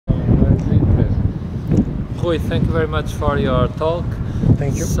Rui, thank you very much for your talk.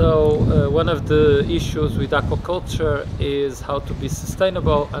 Thank you. So one of the issues with aquaculture is how to be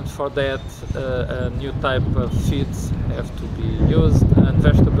sustainable, and for that a new type of feeds have to be used, and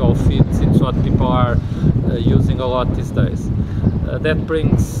vegetable feeds is what people are using a lot these days. That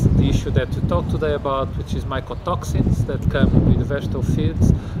brings the issue that you talked today about, which is mycotoxins that come with the vegetable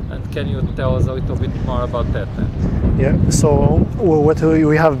feeds. And can you tell us a little bit more about that then? Yeah, so what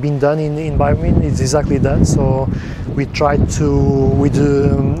we have been done in Biomin is exactly that. So we tried to, with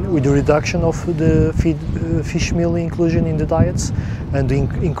the reduction of the fish meal inclusion in the diets and the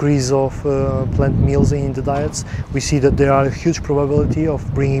increase of plant meals in the diets, we see that there are a huge probability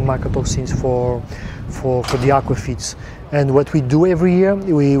of bringing mycotoxins for the aqua feeds. And what we do every year,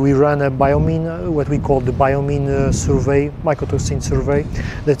 we run a Biomin, what we call the Biomin survey, mycotoxin survey,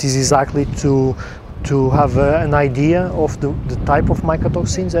 that is exactly to have an idea of the type of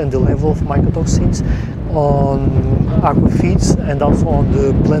mycotoxins and the level of mycotoxins on aqua feeds and also on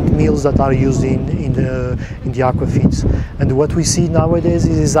the plant meals that are used in the aqua feeds. And what we see nowadays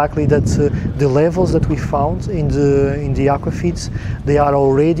is exactly that the levels that we found in the aqua feeds, they are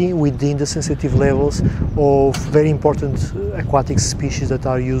already within the sensitive levels of very important aquatic species that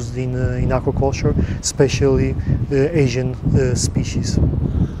are used in aquaculture, especially Asian species.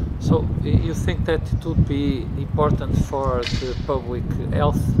 So you think that it would be important for the public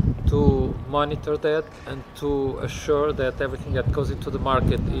health to monitor that and to assure that everything that goes into the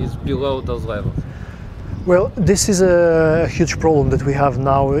market is below those levels? Well, this is a huge problem that we have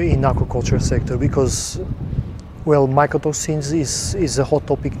now in aquaculture sector because, well, mycotoxins is a hot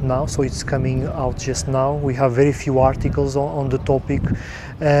topic now, so it's coming out just now. We have very few articles on the topic,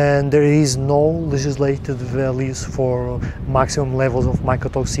 and there is no legislated values for maximum levels of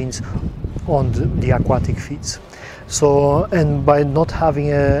mycotoxins on the aquatic feeds. So, and by not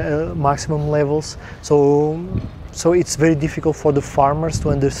having a maximum levels, so it's very difficult for the farmers to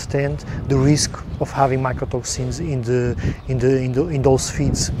understand the risk of having mycotoxins in those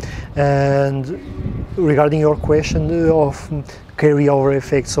feeds. And regarding your question of carryover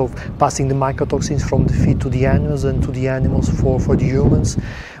effects of passing the mycotoxins from the feed to the animals and to the animals for the humans,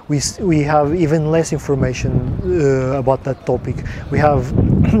 we have even less information about that topic. I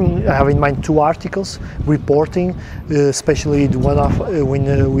have in mind two articles reporting, especially the one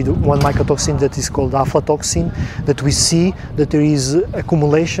with one mycotoxin that is called aflatoxin, that we see that there is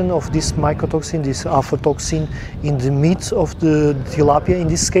accumulation of this mycotoxin, this aflatoxin, in the meat of the tilapia in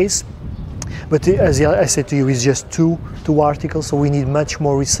this case. But as I said to you, it's just two articles, so we need much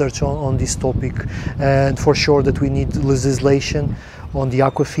more research on this topic, and for sure that we need legislation on the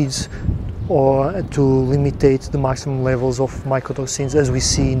aqua feeds or to limitate the maximum levels of mycotoxins as we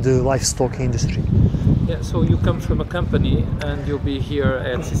see in the livestock industry. Yeah, so you come from a company and you'll be here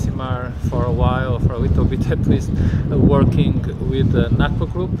at CCMAR for a while, for a little bit at least, working with an aqua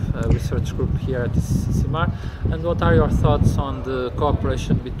group, a research group here at CCMAR. And what are your thoughts on the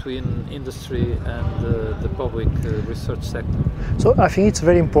cooperation between industry and the public research sector? So I think it's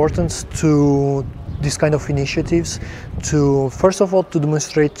very important to these kind of initiatives to, first of all, to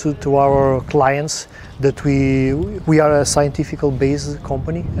demonstrate to our clients that we are a scientifically based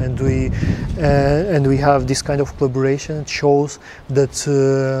company, and we have this kind of collaboration. It shows that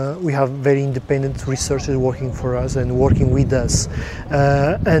we have very independent researchers working for us and working with us,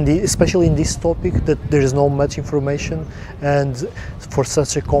 and especially in this topic that there is not much information, and for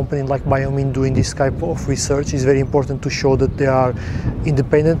such a company like Biomin doing this type of research is very important to show that there are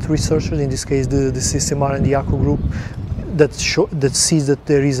independent researchers, in this case the CCMAR and the Aqua Group, that sees that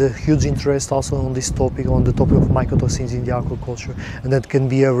there is a huge interest also on this topic, on the topic of mycotoxins in the aquaculture, and that can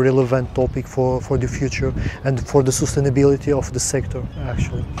be a relevant topic for the future and for the sustainability of the sector,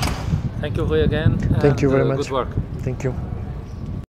 actually. Thank you, Rui, again. Thank you very much. Good work. Thank you.